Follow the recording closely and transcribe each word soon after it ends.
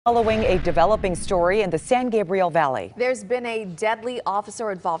Following a developing story in the San Gabriel Valley. There's been a deadly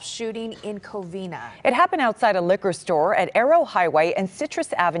officer-involved shooting in Covina. It happened outside a liquor store at Arrow Highway and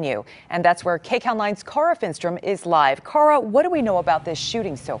Citrus Avenue. And that's where KCAL 9's Cara Finnstrom is live. Cara, what do we know about this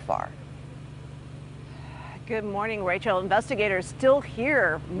shooting so far? Good morning, Rachel. Investigators still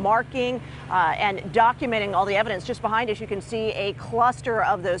here marking and documenting all the evidence. Just behind us, you can see a cluster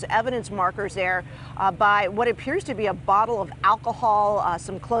of those evidence markers there by what appears to be a bottle of alcohol,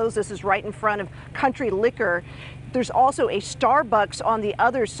 some clothes. This is right in front of Country Liquor. There's also a Starbucks on the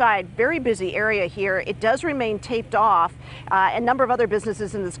other side. Very busy area here. It does remain taped off. A number of other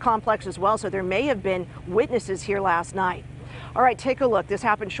businesses in this complex as well, so there may have been witnesses here last night. All right, take a look. This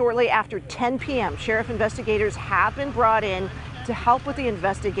happened shortly after 10 p.m. Sheriff investigators have been brought in to help with the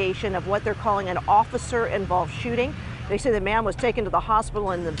investigation of what they're calling an officer-involved shooting. They say the man was taken to the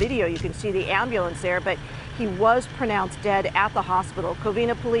hospital. In the video, you can see the ambulance there, but he was pronounced dead at the hospital.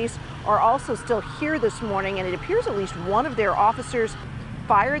 Covina police are also still here this morning, and it appears at least one of their officers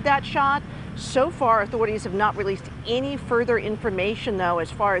fired that shot. So far, authorities have not released any further information, though, as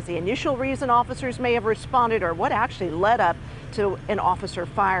far as the initial reason officers may have responded or what actually led up to an officer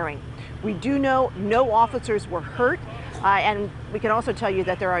firing. We do know no officers were hurt, and we can also tell you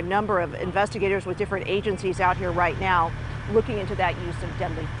that there are a number of investigators with different agencies out here right now looking into that use of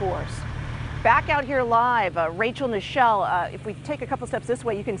deadly force. Back out here live, Rachel, Nichelle, if we take a couple steps this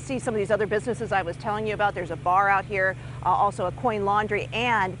way, you can see some of these other businesses I was telling you about. There's a bar out here, also a coin laundry,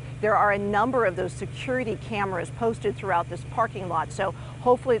 and there are a number of those security cameras posted throughout this parking lot. So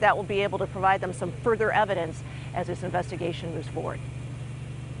hopefully that will be able to provide them some further evidence as this investigation moves forward.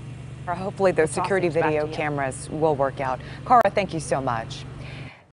 Hopefully those security video cameras will work out. Cara, thank you so much.